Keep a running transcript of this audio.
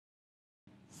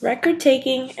Record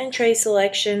taking and tray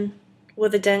selection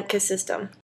with a DENTCA system.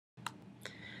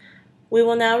 We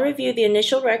will now review the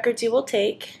initial records you will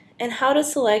take and how to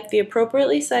select the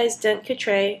appropriately sized DENTCA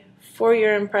tray for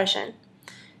your impression.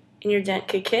 In your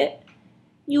DENTCA kit,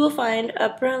 you will find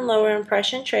upper and lower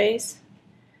impression trays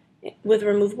with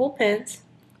removable pins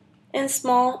and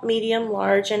small, medium,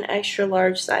 large, and extra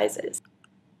large sizes.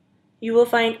 You will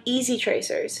find easy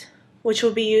tracers, which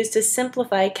will be used to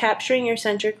simplify capturing your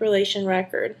centric relation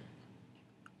record.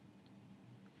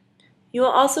 You will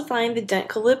also find the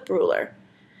DENTCA lip ruler.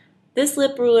 This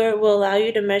lip ruler will allow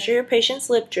you to measure your patient's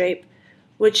lip drape,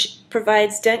 which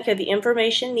provides DENTCA the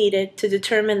information needed to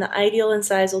determine the ideal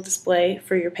incisal display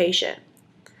for your patient.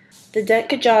 The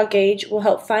DENTCA jaw gauge will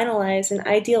help finalize and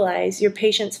idealize your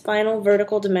patient's final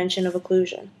vertical dimension of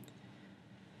occlusion.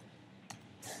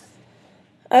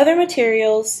 Other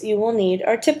materials you will need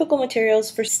are typical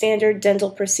materials for standard dental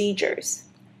procedures.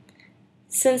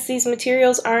 Since these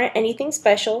materials aren't anything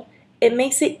special, it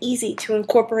makes it easy to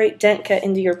incorporate DENTCA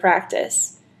into your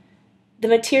practice. The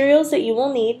materials that you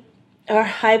will need are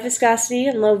high viscosity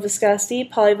and low viscosity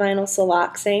polyvinyl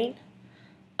siloxane,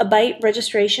 a bite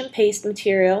registration paste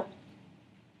material,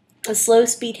 a slow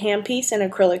speed handpiece and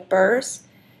acrylic burrs,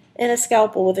 and a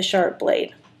scalpel with a sharp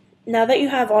blade. Now that you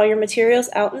have all your materials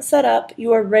out and set up,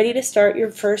 you are ready to start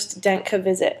your first DENTCA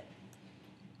visit.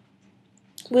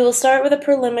 We will start with a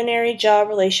preliminary jaw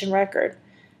relation record.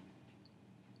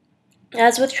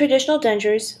 As with traditional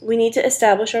dentures, we need to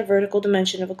establish our vertical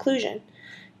dimension of occlusion.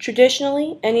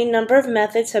 Traditionally, any number of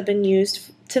methods have been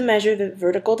used to measure the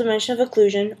vertical dimension of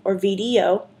occlusion, or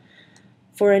VDO,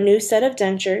 for a new set of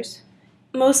dentures,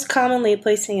 most commonly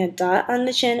placing a dot on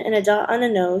the chin and a dot on the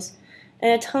nose,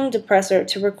 and a tongue depressor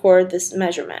to record this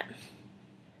measurement.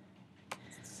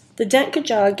 The DENTCA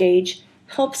jaw gauge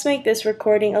helps make this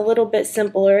recording a little bit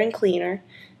simpler and cleaner,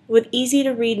 with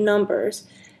easy-to-read numbers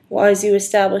as you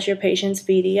establish your patient's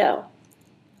VDO.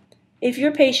 If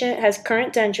your patient has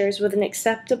current dentures with an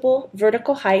acceptable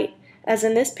vertical height, as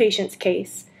in this patient's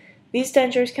case, these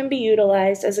dentures can be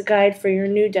utilized as a guide for your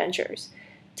new dentures.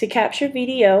 To capture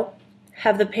VDO,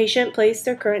 have the patient place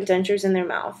their current dentures in their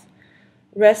mouth.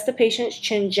 Rest the patient's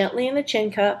chin gently in the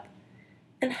chin cup,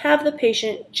 and have the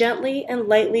patient gently and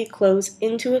lightly close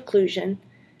into occlusion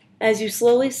as you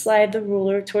slowly slide the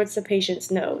ruler towards the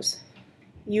patient's nose.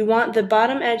 You want the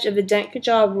bottom edge of the DENTCA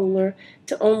jaw ruler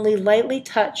to only lightly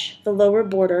touch the lower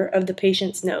border of the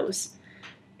patient's nose.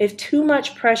 If too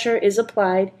much pressure is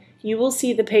applied, you will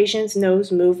see the patient's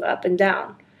nose move up and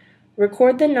down.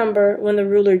 Record the number when the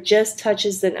ruler just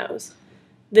touches the nose.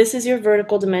 This is your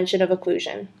vertical dimension of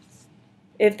occlusion.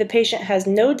 If the patient has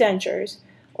no dentures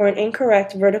or an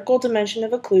incorrect vertical dimension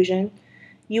of occlusion,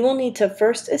 you will need to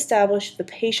first establish the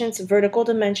patient's vertical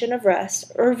dimension of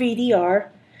rest, or VDR,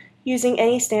 using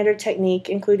any standard technique,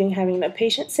 including having the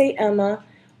patient say EMMA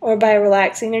or by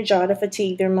relaxing their jaw to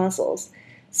fatigue their muscles.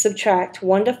 Subtract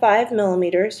 1 to 5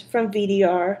 millimeters from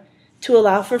VDR to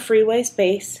allow for freeway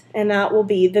space, and that will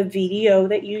be the VDO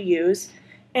that you use,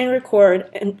 and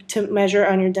record to measure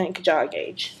on your DENTCA jaw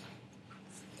gauge.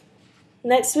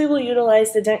 Next, we will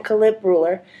utilize the DENTCA lip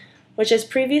ruler, which, as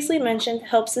previously mentioned,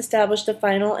 helps establish the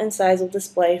final incisal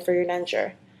display for your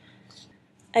denture.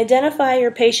 Identify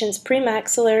your patient's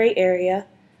premaxillary area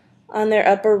on their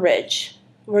upper ridge,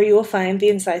 where you will find the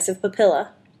incisive papilla.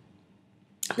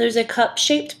 There's a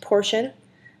cup-shaped portion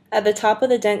at the top of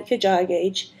the DENTCA jaw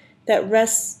gauge that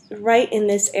rests right in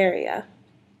this area.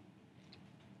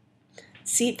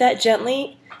 Seat that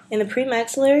gently in the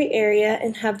premaxillary area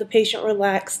and have the patient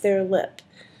relax their lip.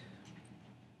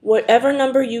 Whatever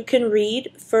number you can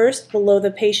read first below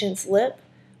the patient's lip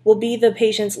will be the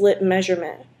patient's lip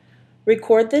measurement.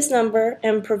 Record this number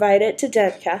and provide it to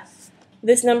DENTCA.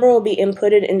 This number will be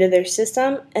inputted into their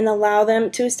system and allow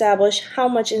them to establish how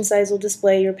much incisal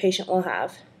display your patient will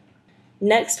have.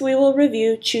 Next, we will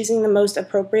review choosing the most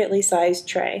appropriately sized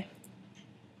tray.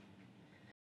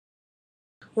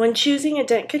 When choosing a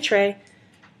DENTCA tray,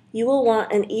 you will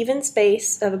want an even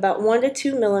space of about 1 to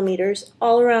 2 millimeters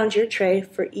all around your tray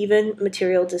for even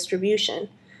material distribution.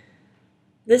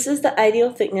 This is the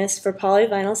ideal thickness for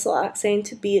polyvinyl siloxane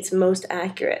to be its most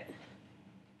accurate.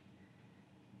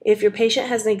 If your patient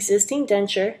has an existing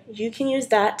denture, you can use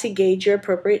that to gauge your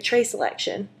appropriate tray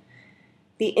selection.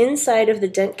 The inside of the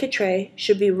DENTCA tray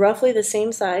should be roughly the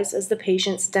same size as the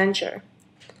patient's denture.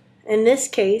 In this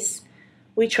case,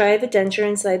 we try the denture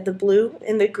inside the blue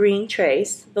and the green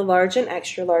trays, the large and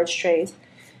extra large trays,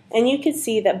 and you can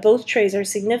see that both trays are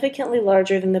significantly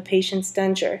larger than the patient's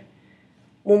denture.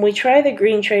 When we try the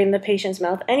green tray in the patient's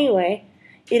mouth anyway,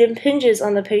 it impinges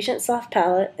on the patient's soft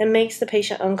palate and makes the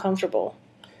patient uncomfortable.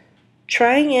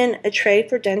 Trying in a tray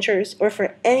for dentures or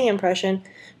for any impression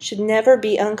should never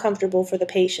be uncomfortable for the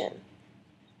patient.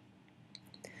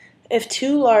 If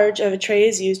too large of a tray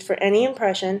is used for any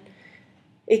impression,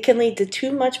 it can lead to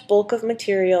too much bulk of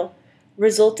material,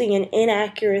 resulting in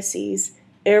inaccuracies,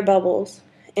 air bubbles,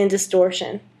 and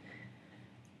distortion.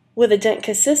 With a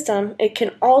DENTCA system, it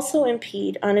can also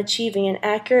impede on achieving an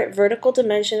accurate vertical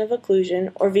dimension of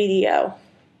occlusion, or VDO.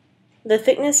 The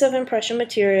thickness of impression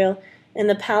material in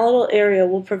the palatal area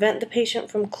will prevent the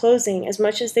patient from closing as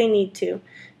much as they need to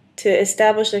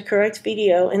establish the correct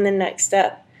VDO in the next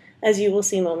step, as you will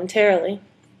see momentarily.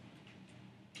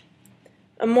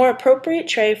 A more appropriate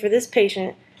tray for this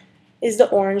patient is the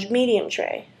orange medium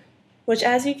tray, which,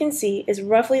 as you can see, is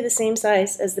roughly the same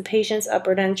size as the patient's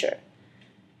upper denture.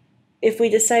 If we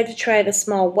decide to try the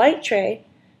small white tray,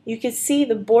 you can see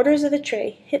the borders of the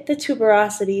tray hit the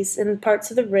tuberosities and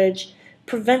parts of the ridge,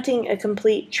 preventing a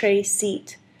complete tray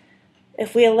seat.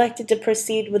 If we elected to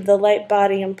proceed with the light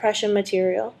body impression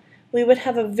material, we would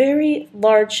have a very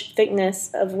large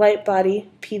thickness of light body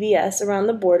PVS around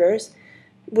the borders,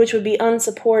 which would be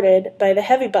unsupported by the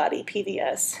heavy body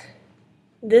PVS.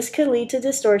 This could lead to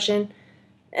distortion,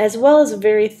 as well as a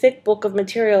very thick bulk of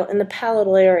material in the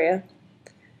palatal area.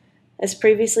 As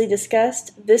previously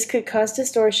discussed, this could cause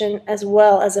distortion as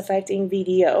well as affecting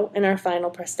VDO in our final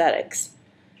prosthetics.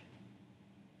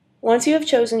 Once you have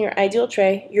chosen your ideal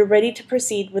tray, you're ready to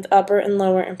proceed with upper and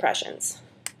lower impressions.